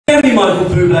Michael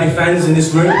Bublé fans in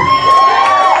this room?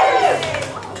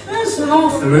 That's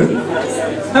half the room.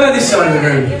 How about this side of the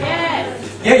room?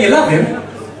 Yeah, you love him?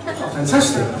 Oh,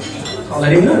 fantastic. I'll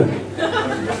let him know.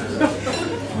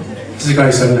 This is a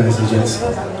great song, ladies and gents.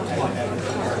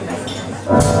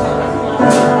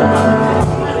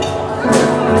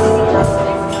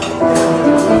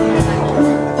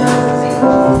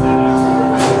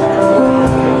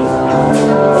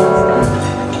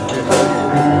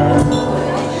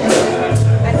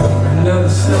 Another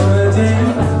summer day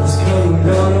has come and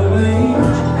gone away,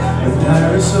 and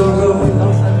Paris or Rome, but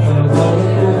I wanna go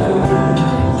home.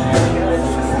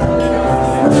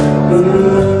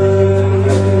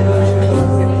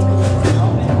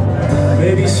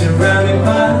 Maybe surrounded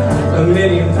by a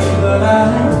million people,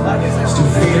 I still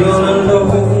feel all alone,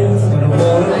 but I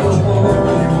wanna go home.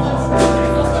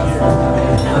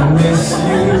 I miss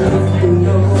you, you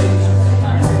know.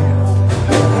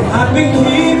 I've been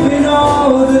keeping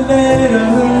all the letters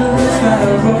that I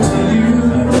wrote to you,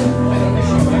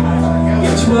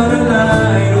 each one a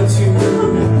line or two.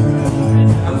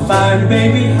 I'm fine,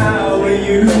 baby, how are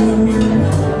you?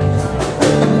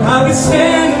 I've been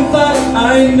standing, but I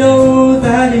know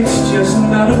that it's just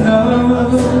not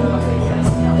enough.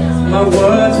 My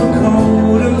words were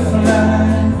cold and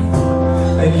flat,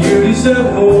 and you deserve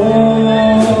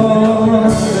more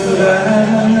than that.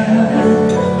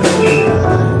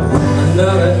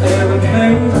 Another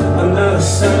aeroplane, another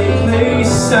sunny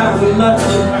place. I'm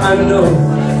lucky, I know,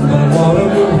 but I wanna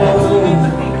go home.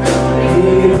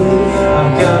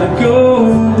 I've gotta go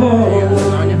home.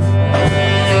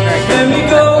 Let me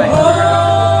go home.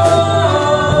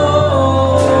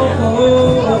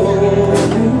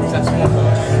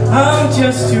 I'm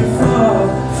just too far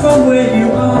from where you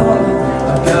are.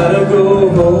 I've gotta go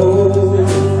home.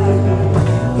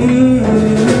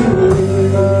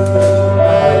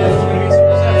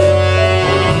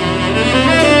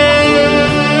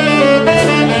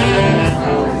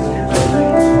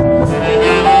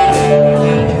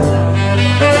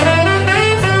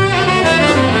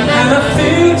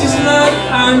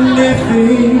 I'm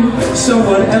living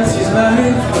someone else's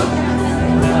life.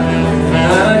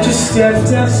 I just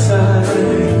stepped outside,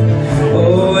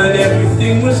 oh, and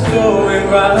everything was going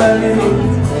right.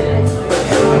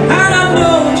 And I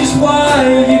know just why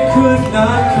you could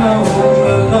not come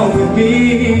along with me.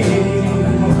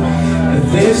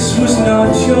 This was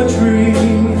not your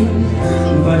dream,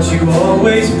 but you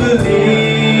always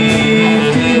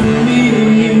believed in me.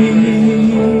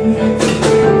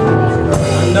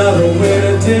 Another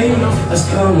winter day has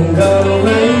come and gone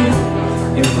away,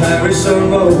 in Paris or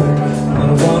Rome, but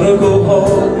I wanna go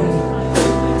home.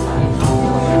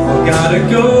 I gotta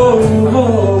go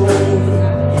home.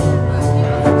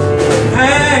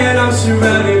 And I'm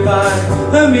surrounded by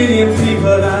a million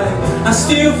people, I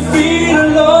still feel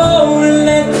alone, and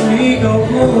let me go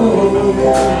home.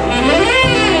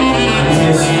 I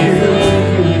miss you,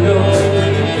 you know.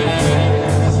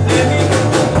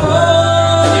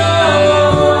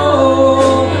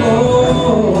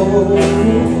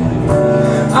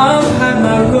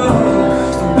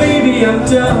 I'm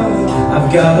done, I've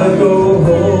gotta go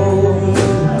home.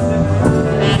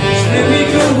 Just let me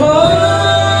go home.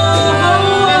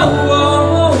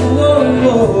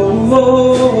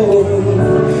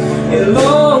 It'll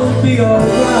all be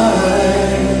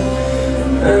alright,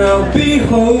 and I'll be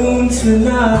home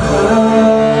tonight.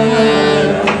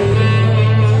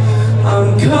 I'm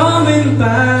coming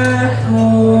back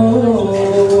home.